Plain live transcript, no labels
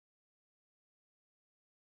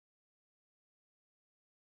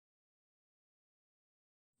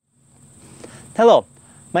Hello,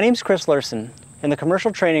 my name is Chris Larson in the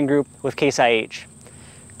Commercial Training Group with Case IH.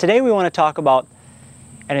 Today we want to talk about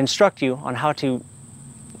and instruct you on how to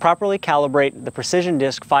properly calibrate the Precision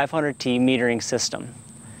Disc 500T metering system.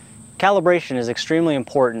 Calibration is extremely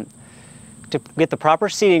important to get the proper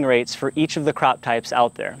seeding rates for each of the crop types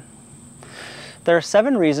out there. There are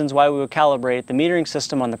 7 reasons why we would calibrate the metering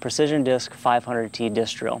system on the Precision Disc 500T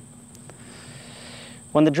disc drill.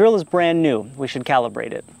 When the drill is brand new, we should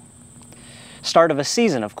calibrate it. Start of a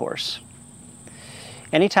season, of course.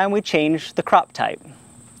 Anytime we change the crop type.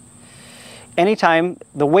 Anytime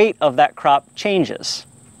the weight of that crop changes.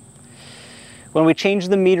 When we change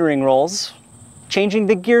the metering rolls, changing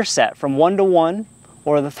the gear set from 1:1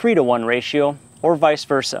 or the 3:1 ratio, or vice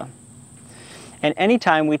versa. And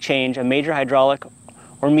anytime we change a major hydraulic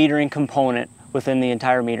or metering component within the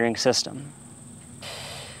entire metering system.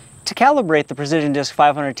 To calibrate the Precision Disc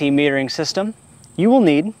 500T metering system, you will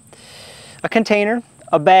need a container,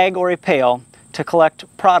 a bag, or a pail to collect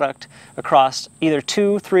product across either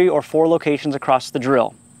 2, 3, or 4 locations across the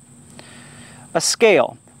drill. A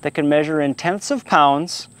scale that can measure in tenths of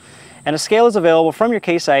pounds, and a scale is available from your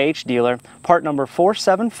Case IH dealer, part number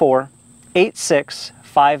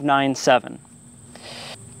 474-86597.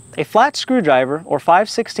 A flat screwdriver or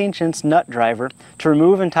 5/16" nut driver to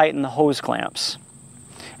remove and tighten the hose clamps.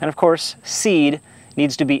 And of course, seed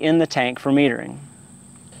needs to be in the tank for metering.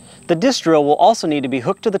 The disc drill will also need to be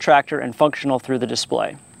hooked to the tractor and functional through the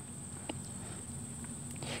display.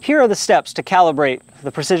 Here are the steps to calibrate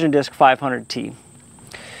the Precision Disc 500T.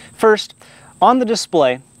 First, on the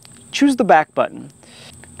display, choose the back button,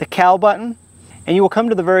 the cal button, and you will come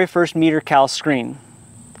to the very first meter cal screen.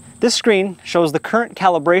 This screen shows the current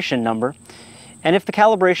calibration number and if the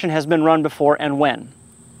calibration has been run before and when.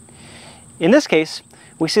 In this case,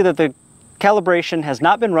 we see that the calibration has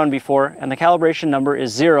not been run before and the calibration number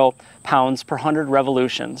is 0 pounds per 100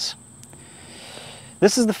 revolutions.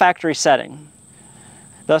 This is the factory setting.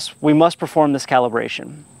 Thus, we must perform this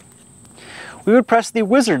calibration. We would press the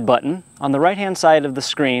wizard button on the right-hand side of the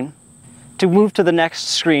screen to move to the next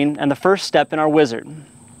screen and the first step in our wizard.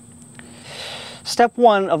 Step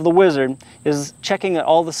 1 of the wizard is checking that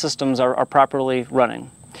all the systems are properly running.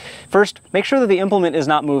 First, make sure that the implement is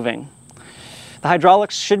not moving. The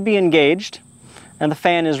hydraulics should be engaged and the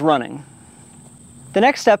fan is running. The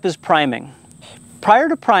next step is priming. Prior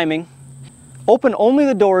to priming, open only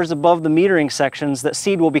the doors above the metering sections that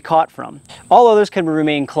seed will be caught from. All others can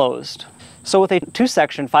remain closed. So with a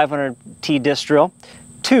 2-section 500T disc drill,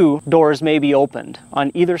 2 doors may be opened on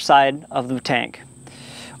either side of the tank.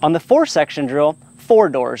 On the 4-section drill, 4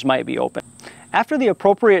 doors might be open. After the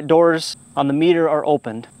appropriate doors on the meter are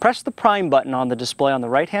opened, press the prime button on the display on the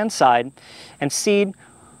right-hand side and seed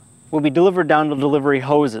will be delivered down to delivery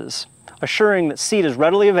hoses, assuring that seed is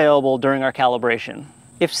readily available during our calibration.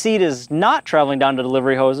 If seed is not traveling down to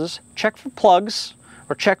delivery hoses, check for plugs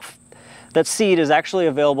or check that seed is actually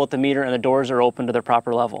available at the meter and the doors are open to their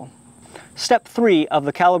proper level. Step 3 of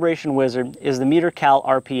the calibration wizard is the meter cal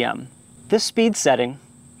RPM. This speed setting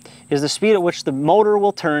is the speed at which the motor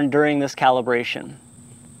will turn during this calibration.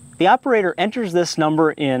 The operator enters this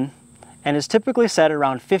number in and is typically set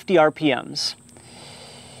around 50 RPMs.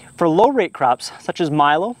 For low rate crops such as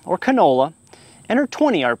milo or canola, enter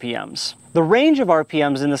 20 RPMs. The range of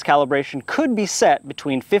RPMs in this calibration could be set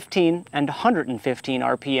between 15 and 115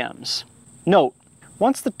 RPMs. Note,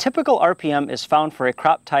 once the typical RPM is found for a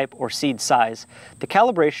crop type or seed size, the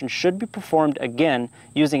calibration should be performed again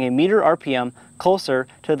using a meter RPM closer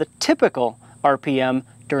to the typical RPM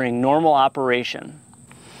during normal operation.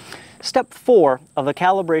 Step 4 of the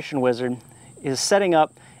calibration wizard is setting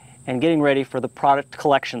up and getting ready for the product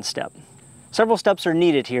collection step. Several steps are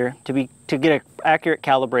needed here to get an accurate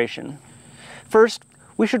calibration. First,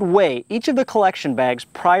 we should weigh each of the collection bags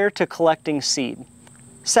prior to collecting seed.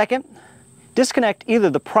 Second, disconnect either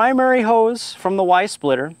the primary hose from the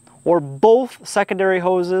Y-splitter or both secondary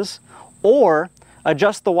hoses, or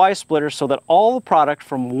adjust the Y-splitter so that all the product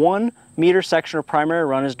from one meter section or primary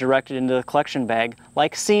run is directed into the collection bag,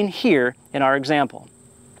 like seen here in our example.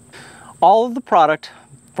 All of the product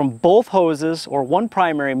from both hoses or one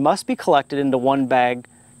primary must be collected into one bag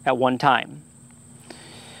at one time.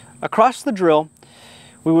 Across the drill,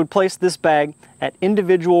 we would place this bag at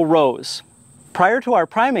individual rows. Prior to our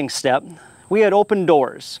priming step, we had open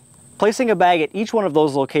doors. Placing a bag at each one of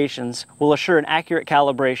those locations will assure an accurate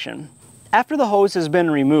calibration. After the hose has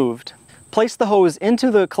been removed, place the hose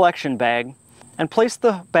into the collection bag and place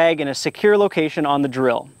the bag in a secure location on the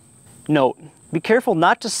drill. Note, be careful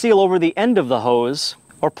not to seal over the end of the hose,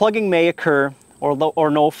 or plugging may occur or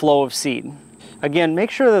no flow of seed. Again, make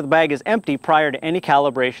sure that the bag is empty prior to any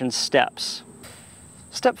calibration steps.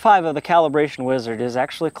 Step 5 of the calibration wizard is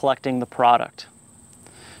actually collecting the product.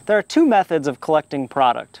 There are two methods of collecting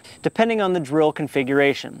product, depending on the drill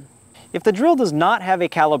configuration. If the drill does not have a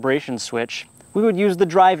calibration switch, we would use the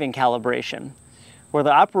driving calibration, where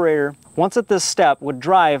the operator, once at this step, would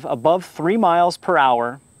drive above 3 miles per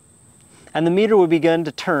hour, and the meter would begin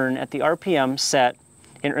to turn at the RPM set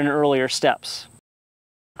in earlier steps.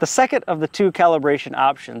 The second of the two calibration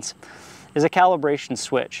options is a calibration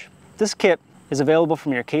switch. This kit is available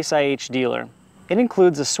from your Case IH dealer. It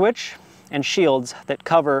includes a switch and shields that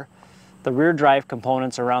cover the rear drive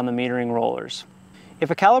components around the metering rollers. If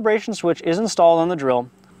a calibration switch is installed on the drill,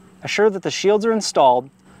 assure that the shields are installed,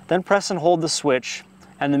 then press and hold the switch,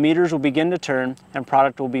 and the meters will begin to turn and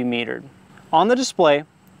product will be metered. On the display,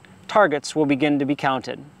 targets will begin to be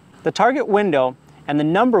counted. The target window and the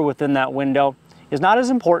number within that window is not as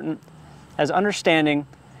important as understanding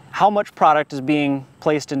how much product is being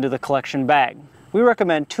placed into the collection bag. We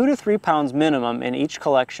recommend 2 to 3 pounds minimum in each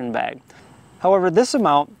collection bag. However, this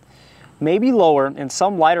amount may be lower in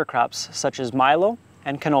some lighter crops such as milo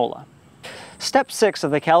and canola. Step 6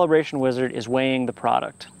 of the calibration wizard is weighing the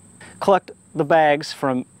product. Collect the bags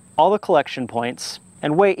from all the collection points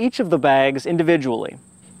and weigh each of the bags individually.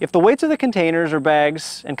 If the weights of the containers or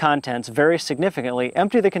bags and contents vary significantly,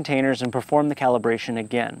 empty the containers and perform the calibration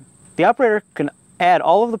again. The operator can add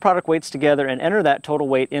all of the product weights together and enter that total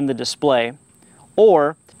weight in the display,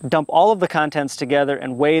 or dump all of the contents together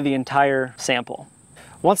and weigh the entire sample.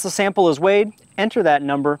 Once the sample is weighed, enter that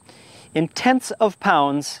number in tenths of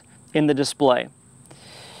pounds in the display.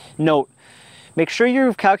 Note, make sure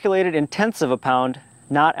you've calculated in tenths of a pound,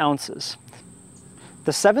 not ounces.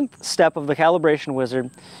 The 7th step of the calibration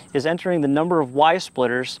wizard is entering the number of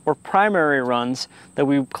Y-splitters or primary runs that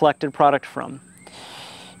we collected product from.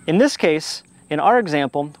 In this case, in our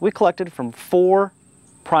example, we collected from 4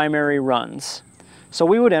 primary runs. So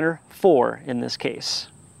we would enter 4 in this case.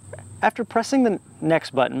 After pressing the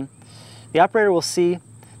next button, the operator will see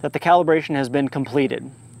that the calibration has been completed.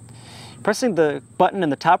 Pressing the button in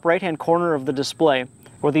the top right-hand corner of the display,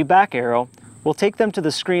 or the back arrow, will take them to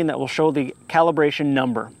the screen that will show the calibration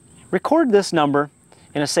number. Record this number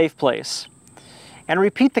in a safe place, and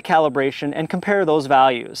repeat the calibration and compare those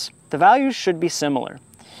values. The values should be similar.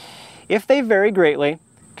 If they vary greatly,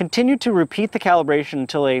 continue to repeat the calibration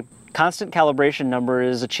until a constant calibration number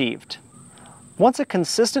is achieved. Once a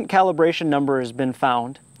consistent calibration number has been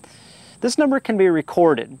found, this number can be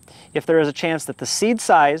recorded if there is a chance that the seed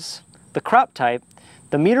size, the crop type,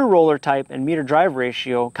 the meter roller type, and meter drive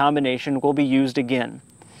ratio combination will be used again.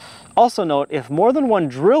 Also note, if more than one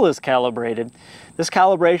drill is calibrated, this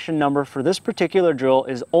calibration number for this particular drill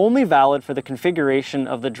is only valid for the configuration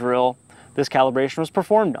of the drill this calibration was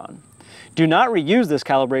performed on. Do not reuse this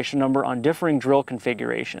calibration number on differing drill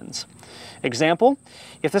configurations. Example,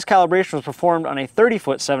 if this calibration was performed on a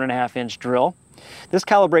 30-foot 7.5 inch drill, this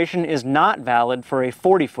calibration is not valid for a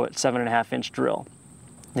 40-foot 7.5 inch drill.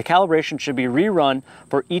 The calibration should be rerun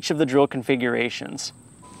for each of the drill configurations.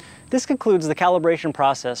 This concludes the calibration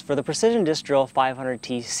process for the Precision Disc Drill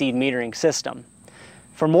 500T seed metering system.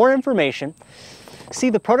 For more information, see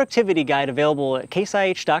the productivity guide available at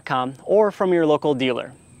caseih.com or from your local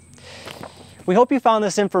dealer. We hope you found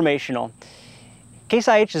this informational. Case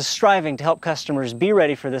IH is striving to help customers be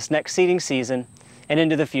ready for this next seeding season and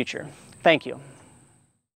into the future. Thank you.